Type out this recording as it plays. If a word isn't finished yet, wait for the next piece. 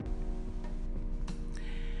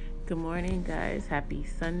Good morning, guys. Happy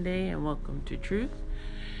Sunday and welcome to Truth.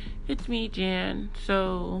 It's me, Jan.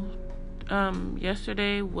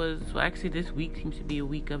 Yesterday actually this week seems to be a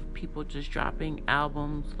week of people just dropping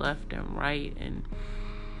albums left and right and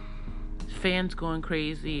fans going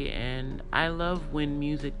crazy. And I love when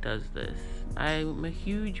music does this. I'm a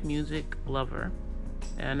huge music lover,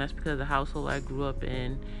 and that's because the household I grew up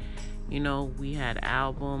in, we had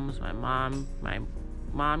albums. My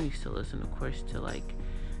mom used to listen, of course, to like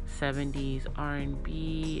 70s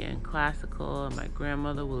R&B and classical, and my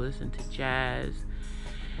grandmother would listen to jazz.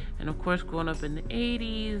 And of course, growing up in the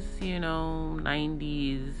 80s,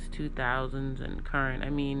 90s, 2000s, and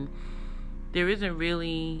current, there isn't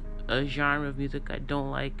really a genre of music I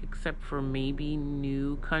don't like, except for maybe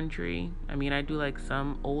new country. I do like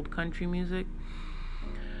some old country music,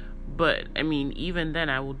 but even then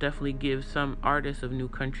I will definitely give some artists of new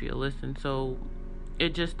country a listen. So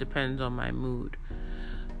it just depends on my mood.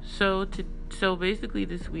 So basically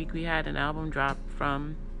this week we had an album drop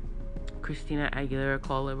from Christina Aguilera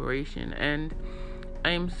called Liberation, and I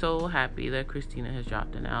am so happy that Christina has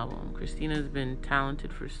dropped an album. Christina's been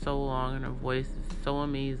talented for so long, and her voice is so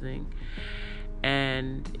amazing,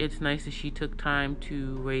 and it's nice that she took time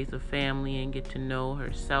to raise a family and get to know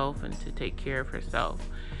herself and to take care of herself,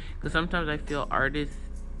 because sometimes I feel artists,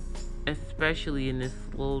 especially in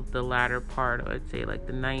the latter part, I'd say like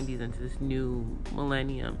the 90s into this new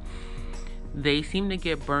millennium, they seem to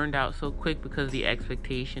get burned out so quick because of the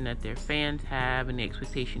expectation that their fans have, and the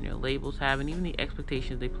expectation their labels have, and even the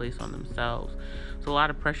expectations they place on themselves. So a lot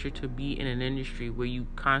of pressure to be in an industry where you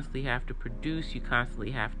constantly have to produce, you constantly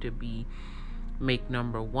have to make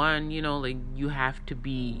number one, you have to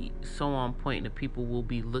be so on point that people will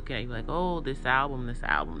be looking at you like, oh, this album.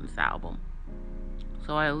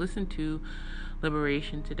 So I listened to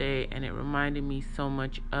Liberation today, and it reminded me so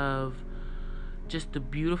much of just the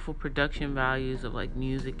beautiful production values of like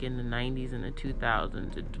music in the 90s and the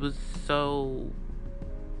 2000s. It was so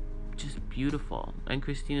just beautiful, and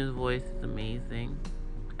Christina's voice is amazing,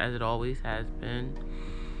 as it always has been,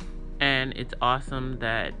 and it's awesome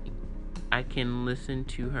that I can listen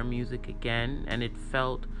to her music again, and it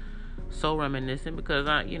felt so reminiscent because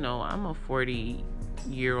I'm a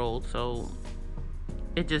 40-year-old, so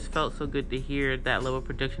it just felt so good to hear that level of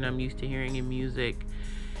production I'm used to hearing in music.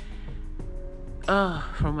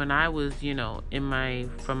 From when I was,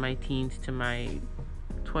 from my teens to my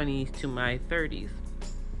 20s to my 30s.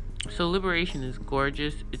 So Liberation is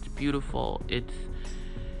gorgeous. It's beautiful. It's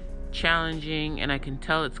challenging, and I can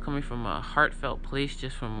tell it's coming from a heartfelt place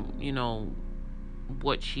just from,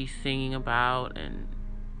 what she's singing about, and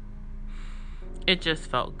it just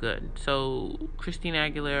felt good. So Christina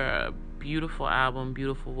Aguilera, beautiful album,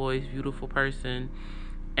 beautiful voice, beautiful person,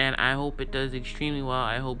 and I hope it does extremely well.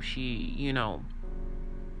 I hope she,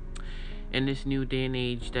 in this new day and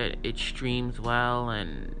age, that it streams well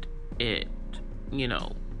and it,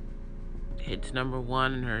 hits number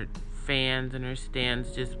one, and her fans and her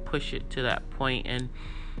stans just push it to that point and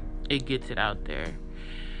it gets it out there.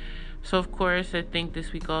 So of course, I think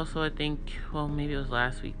this week also, maybe it was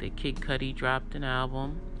last week, that Kid Cudi dropped an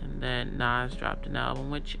album, and then Nas dropped an album,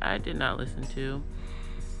 which I did not listen to.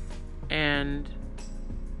 And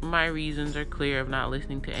my reasons are clear of not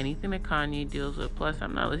listening to anything that Kanye deals with. Plus,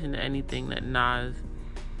 I'm not listening to anything that Nas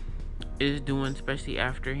is doing, especially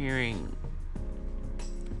after hearing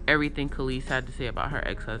everything Khalees had to say about her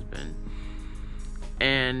ex-husband.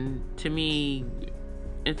 And to me,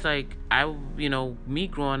 it's like, me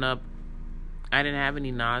growing up, I didn't have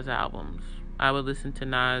any Nas albums. I would listen to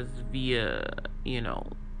Nas via,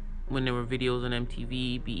 when there were videos on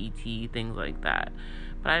MTV, BET, things like that.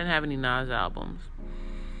 But I didn't have any Nas albums.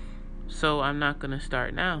 So I'm not going to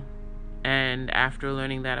start now. And after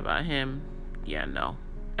learning that about him, no.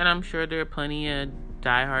 And I'm sure there are plenty of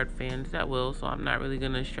diehard fans that will, so I'm not really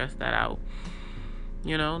going to stress that out.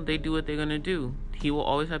 They do what they're going to do. He will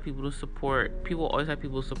always have people to support. People will always have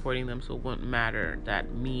people supporting them, so it wouldn't matter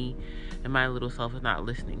that me and my little self is not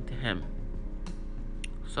listening to him.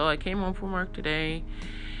 So I came home from work today,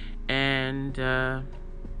 and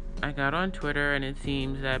I got on Twitter, and it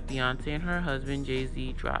seems that Beyonce and her husband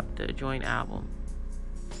Jay-Z dropped a joint album,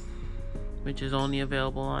 which is only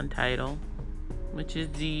available on Tidal, which is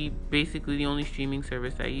basically the only streaming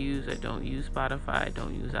service I use. I don't use Spotify, I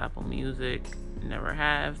don't use Apple Music, never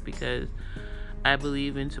have, because I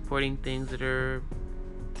believe in supporting things that are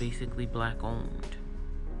basically black owned.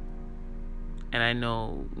 And I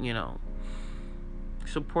know,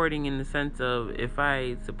 supporting in the sense of, if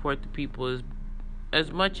I support the people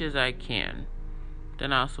as much as I can,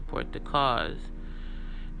 then I'll support the cause.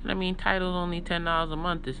 And I mean, Tidal's only $10 a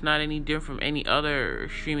month. It's not any different from any other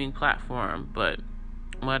streaming platform, but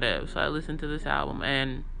whatever. So I listened to this album,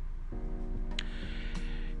 and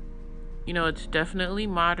it's definitely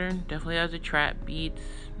modern, definitely has the trap beats.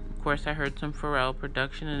 Of course, I heard some Pharrell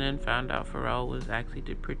production and then found out Pharrell was actually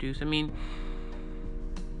to produce. I mean,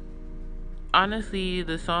 honestly,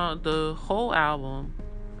 the whole album,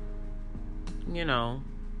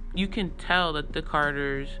 you can tell that the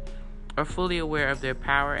Carters are fully aware of their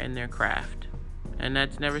power and their craft. And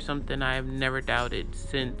that's never something I've never doubted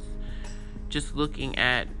since just looking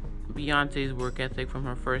at Beyonce's work ethic from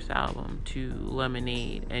her first album to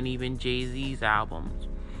Lemonade and even Jay-Z's albums.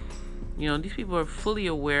 These people are fully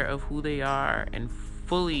aware of who they are and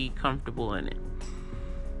fully comfortable in it.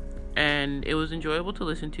 And it was enjoyable to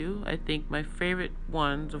listen to. I think my favorite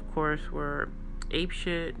ones, of course, were Ape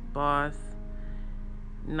Shit, Boss,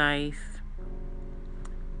 Nice,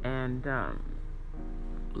 and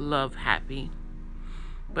Love Happy.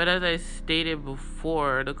 But as I stated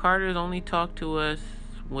before, the Carters only talk to us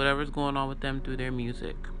whatever's going on with them through their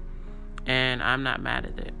music. And I'm not mad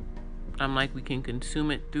at it. I'm like, we can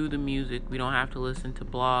consume it through the music. We don't have to listen to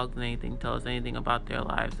blogs and anything, tell us anything about their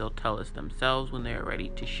lives. They'll tell us themselves when they're ready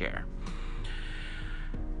to share.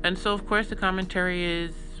 And so, of course, the commentary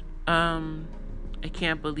is, I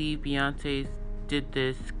can't believe Beyonce did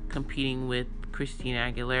this competing with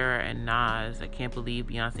Christina Aguilera and Nas. I can't believe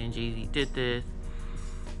Beyonce and Jay-Z did this.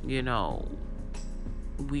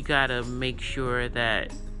 We gotta make sure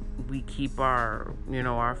that we keep our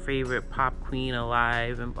favorite pop queen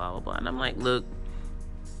alive and blah blah blah. And I'm like, look,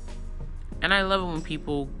 and I love it when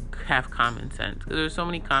people have common sense, because there's so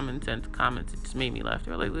many common sense comments. It just made me laugh.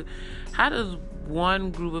 They're like, look, how does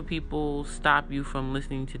one group of people stop you from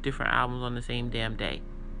listening to different albums on the same damn day?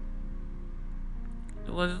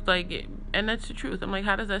 It was like, and that's the truth. I'm like,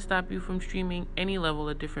 how does that stop you from streaming any level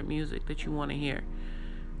of different music that you want to hear?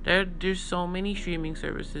 There's so many streaming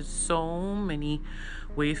services, so many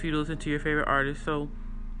ways for you to listen to your favorite artists. So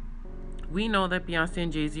we know that Beyonce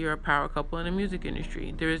and Jay-Z are a power couple in the music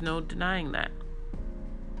industry. There is no denying that.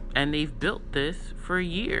 And they've built this for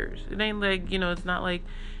years. It ain't like, it's not like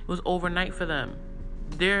it was overnight for them.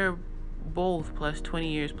 They're both plus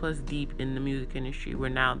 20 years plus deep in the music industry, where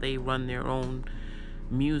now they run their own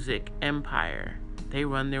music empire. They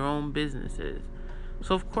run their own businesses.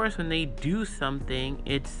 So of course, when they do something,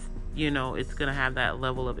 it's gonna have that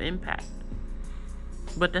level of impact.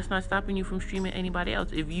 But that's not stopping you from streaming anybody else.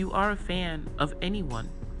 If you are a fan of anyone,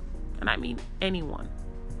 and I mean anyone,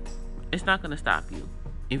 it's not gonna stop you.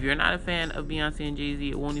 If you're not a fan of Beyonce and Jay-Z,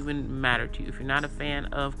 it won't even matter to you. If you're not a fan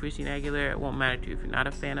of Christina Aguilera, it won't matter to you. If you're not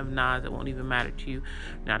a fan of Nas, it won't even matter to you.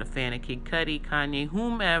 If you're not a fan of Kid Cudi, Kanye,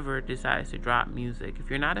 whomever decides to drop music, if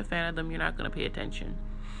you're not a fan of them, you're not gonna pay attention.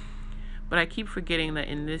 But I keep forgetting that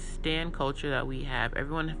in this stan culture that we have,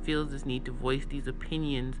 everyone feels this need to voice these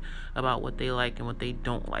opinions about what they like and what they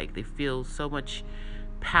don't like. They feel so much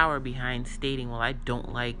power behind stating, well, I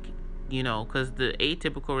don't like, because the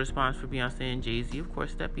atypical response for Beyonce and Jay-Z, of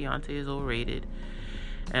course, that Beyonce is overrated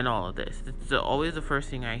and all of this. It's always the first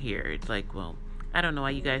thing I hear. It's like, well, I don't know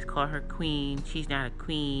why you guys call her queen. She's not a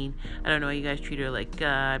queen. I don't know why you guys treat her like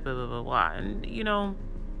God, blah, blah, blah, blah. And,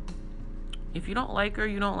 if you don't like her,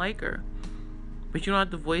 you don't like her. But you don't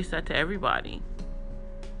have to voice that to everybody.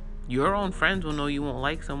 Your own friends will know you won't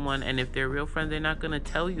like someone, and if they're real friends, they're not going to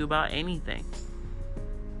tell you about anything.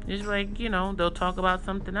 It's like, they'll talk about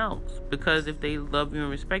something else, because if they love you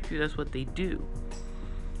and respect you, that's what they do.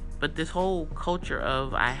 But this whole culture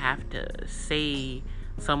of, I have to say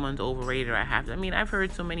someone's overrated, or I've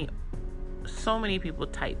heard so many people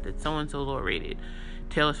type that someone's overrated.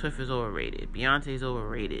 Taylor Swift is overrated. Beyonce's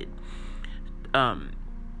overrated.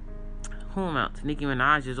 Who else? Nicki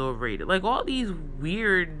Minaj is overrated. Like, all these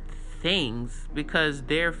weird things, because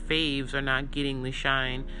their faves are not getting the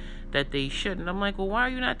shine that they should. And I'm like, well, why are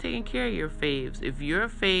you not taking care of your faves? If your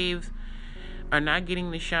faves are not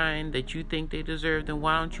getting the shine that you think they deserve, then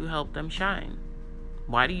why don't you help them shine?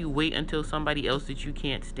 Why do you wait until somebody else that you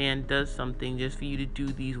can't stand does something just for you to do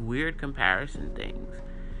these weird comparison things?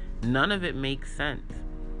 None of it makes sense.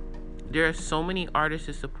 There are so many artists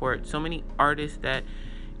to support, so many artists that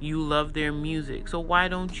you love their music. So why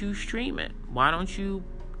don't you stream it? Why don't you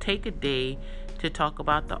take a day to talk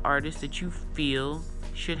about the artists that you feel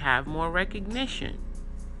should have more recognition?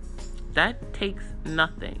 That takes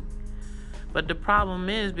nothing. But the problem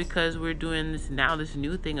is, because we're doing this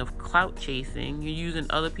new thing of clout chasing, you're using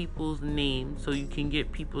other people's names so you can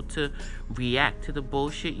get people to react to the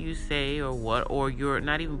bullshit you say, or your,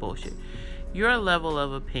 not even bullshit, your level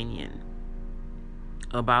of opinion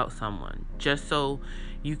about someone, just so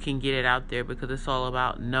you can get it out there, because it's all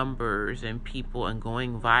about numbers and people and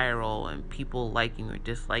going viral and people liking or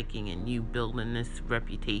disliking and you building this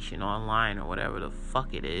reputation online or whatever the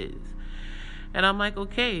fuck it is. And I'm like,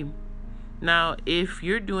 okay, now if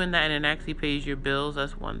you're doing that and it actually pays your bills,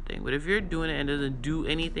 that's one thing. But if you're doing it and it doesn't do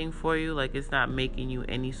anything for you, like it's not making you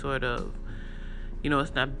any sort of,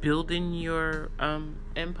 it's not building your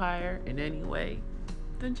empire in any way,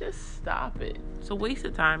 then just stop it. It's a waste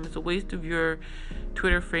of time. It's a waste of your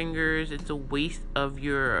Twitter fingers. It's a waste of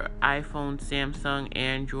your iPhone, Samsung,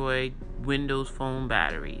 Android, Windows phone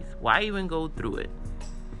batteries. Why even go through it?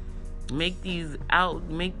 Make these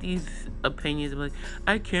opinions like,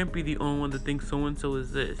 I can't be the only one that thinks so and so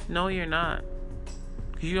is this. No, you're not.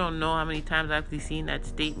 Because you don't know how many times I've actually seen that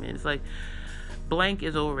statement. It's like, blank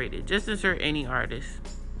is overrated. Just insert any artist,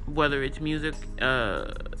 whether it's music,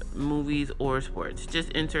 movies, or sports. Just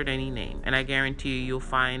insert any name, and I guarantee you'll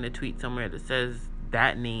find a tweet somewhere that says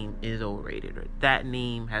that name is overrated, or that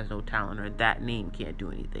name has no talent, or that name can't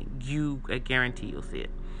do anything. I guarantee you'll see it.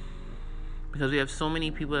 Because we have so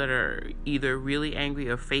many people that are either really angry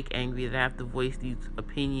or fake angry that have to voice these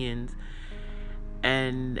opinions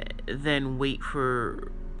and then wait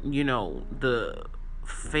for, the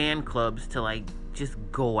fan clubs to like just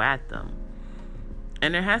go at them.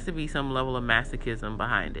 And there has to be some level of masochism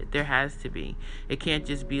behind it. There has to be. It can't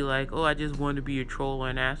just be like, oh, I just want to be a troll or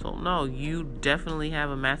an asshole. No, you definitely have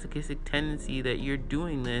a masochistic tendency that you're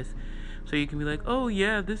doing this so you can be like, oh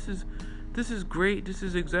yeah, this is great. This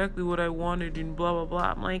is exactly what I wanted and blah, blah,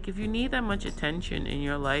 blah. I'm like, if you need that much attention in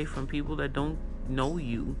your life from people that don't know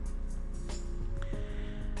you,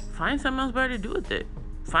 find something else better to do with it.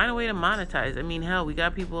 Find a way to monetize. I mean, hell, we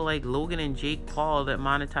got people like Logan and Jake Paul that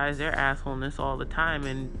monetize their assholeness all the time,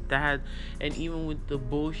 and even with the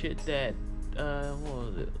bullshit that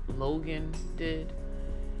Logan did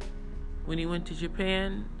when he went to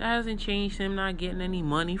Japan, that hasn't changed him not getting any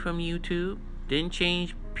money from YouTube. Didn't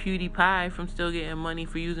change PewDiePie from still getting money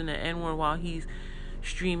for using the N-word while he's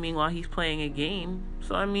streaming, while he's playing a game.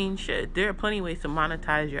 So I mean, shit, there are plenty of ways to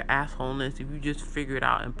monetize your assholeness if you just figure it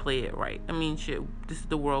out and play it right. I mean, shit, this is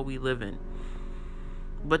the world we live in.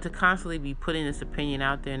 But to constantly be putting this opinion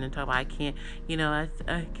out there and then talk about, I can't be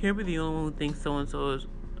the only one who thinks so and so is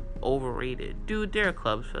overrated. Dude, there are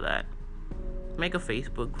clubs for that. Make a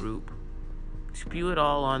Facebook group, spew it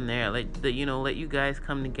all on there. Let you guys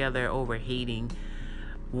come together over hating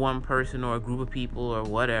one person or a group of people or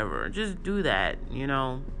whatever. Just do that.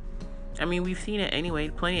 I mean, we've seen it anyway.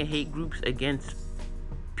 Plenty of hate groups against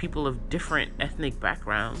people of different ethnic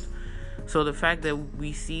backgrounds. So the fact that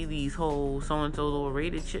we see these whole so-and-so's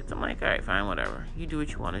overrated shits, I'm like, alright, fine, whatever. You do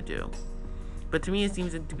what you want to do. But to me, it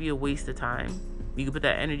seems to be a waste of time. You can put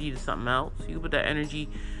that energy to something else. You can put that energy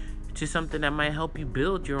to something that might help you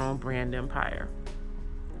build your own brand empire.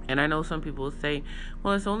 And I know some people say,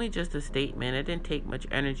 well, it's only just a statement. It didn't take much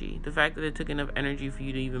energy. The fact that it took enough energy for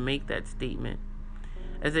you to even make that statement.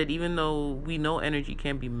 I said, even though we know energy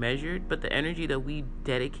can be measured, but the energy that we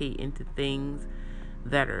dedicate into things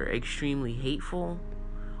that are extremely hateful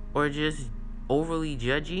or just overly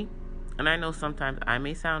judgy, and I know sometimes I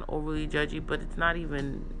may sound overly judgy, but it's not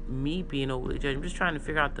even me being overly judgy. I'm just trying to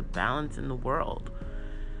figure out the balance in the world.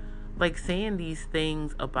 Like saying these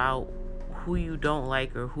things about who you don't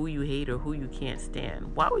like or who you hate or who you can't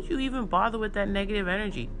stand. Why would you even bother with that negative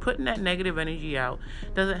energy? Putting that negative energy out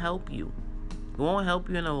doesn't help you. It won't help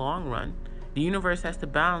you in the long run. The universe has to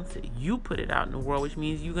balance it. You put it out in the world, which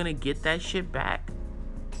means you're going to get that shit back.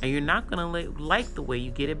 And you're not going to like the way you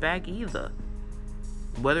get it back either.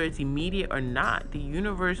 Whether it's immediate or not, the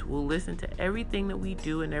universe will listen to everything that we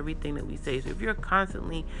do and everything that we say. So if you're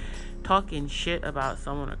constantly talking shit about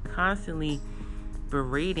someone or constantly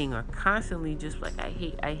berating or constantly just like I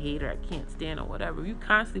hate or I can't stand or whatever, you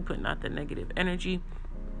constantly putting out that negative energy,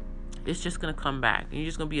 it's just gonna come back and you're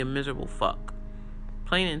just gonna be a miserable fuck,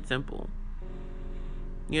 plain and simple.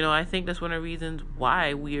 I think that's one of the reasons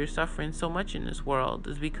why we are suffering so much in this world,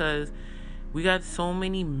 is because we got so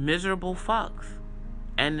many miserable fucks,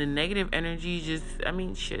 and the negative energy just,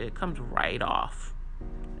 it comes right off.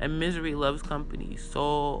 And misery loves company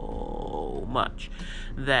so much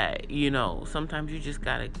that, sometimes you just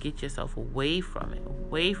gotta get yourself away from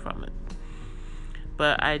it.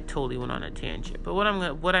 But I totally went on a tangent. But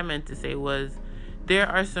what I meant to say was, there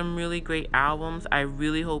are some really great albums. I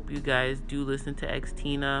really hope you guys do listen to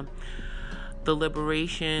XTina. The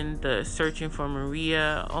Liberation, the Searching for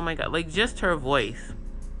Maria. Oh my God, like just her voice.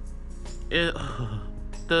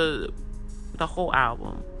 The whole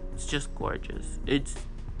album, it's just gorgeous. It's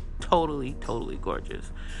totally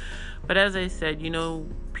gorgeous. But as I said,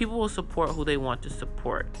 people will support who they want to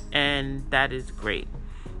support, and that is great.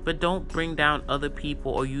 But don't bring down other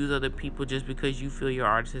people or use other people just because you feel your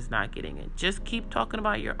artist is not getting it. Just keep talking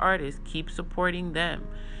about your artist. Keep supporting them.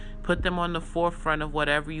 Put them on the forefront of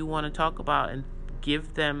whatever you want to talk about and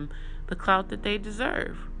give them the clout that they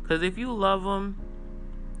deserve. Because if you love them,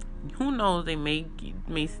 who knows, they may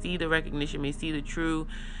see the recognition, may see the true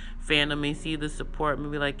fandom, may see the support,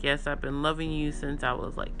 maybe like, yes, I've been loving you since I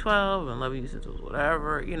was like 12, and loving you since I was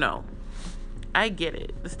whatever, I get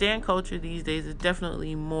it. The stan culture these days is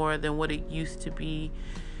definitely more than what it used to be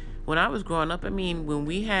when I was growing up. I mean, when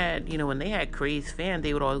we had, when they had crazed fans,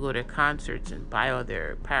 they would all go to their concerts and buy all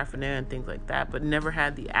their paraphernalia and things like that, but never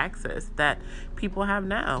had the access that people have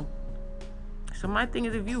now. So my thing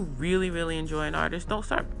is, if you really, really enjoy an artist, don't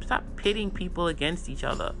stop pitting people against each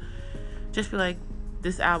other. Just be like,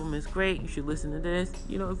 this album is great, you should listen to this.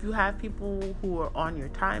 If you have people who are on your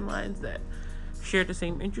timelines that share the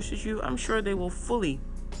same interests as you, I'm sure they will fully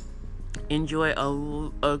enjoy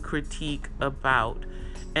a critique about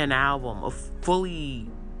an album, a fully,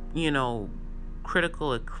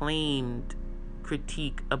 critical acclaimed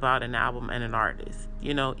critique about an album and an artist.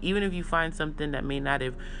 Even if you find something that may not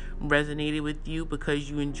have resonated with you because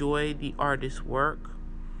you enjoy the artist's work,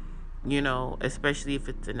 especially if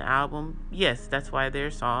it's an album, yes, that's why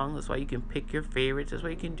there's songs, that's why you can pick your favorites, that's why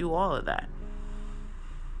you can do all of that.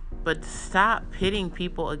 But stop pitting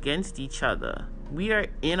people against each other. We are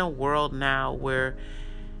in a world now where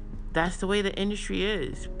that's the way the industry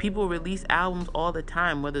is. People release albums all the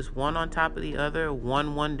time, whether it's one on top of the other,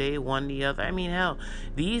 one day, one the other. I mean, hell,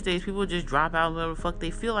 these days people just drop albums whenever the fuck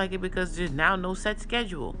they feel like it because there's now no set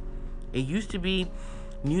schedule. It used to be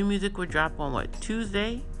new music would drop on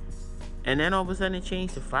Tuesday, and then all of a sudden it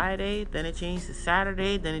changed to Friday, then it changed to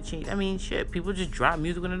Saturday, then it changed. I mean, shit, people just drop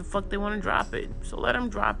music whenever the fuck they want to drop it. So let them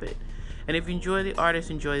drop it. And if you enjoy the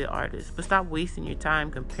artist, enjoy the artist. But stop wasting your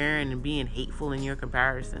time comparing and being hateful in your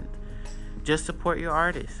comparisons. Just support your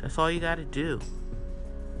artist. That's all you got to do.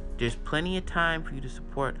 There's plenty of time for you to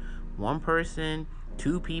support one person,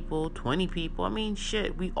 2 people, 20 people. I mean,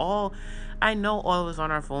 shit, I know all of us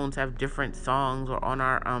on our phones have different songs, or on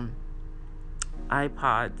our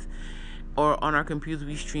iPods, or on our computers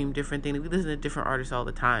we stream different things. We listen to different artists all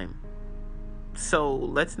the time. So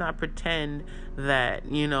let's not pretend that,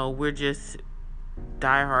 we're just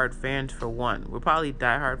diehard fans for one. We're probably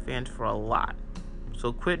diehard fans for a lot.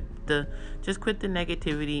 So just quit the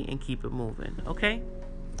negativity and keep it moving, okay?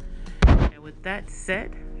 And with that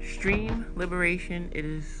said, stream Liberation. It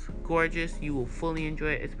is gorgeous. You will fully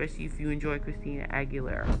enjoy it, especially if you enjoy Christina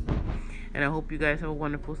Aguilera. And I hope you guys have a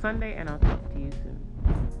wonderful Sunday, and I'll talk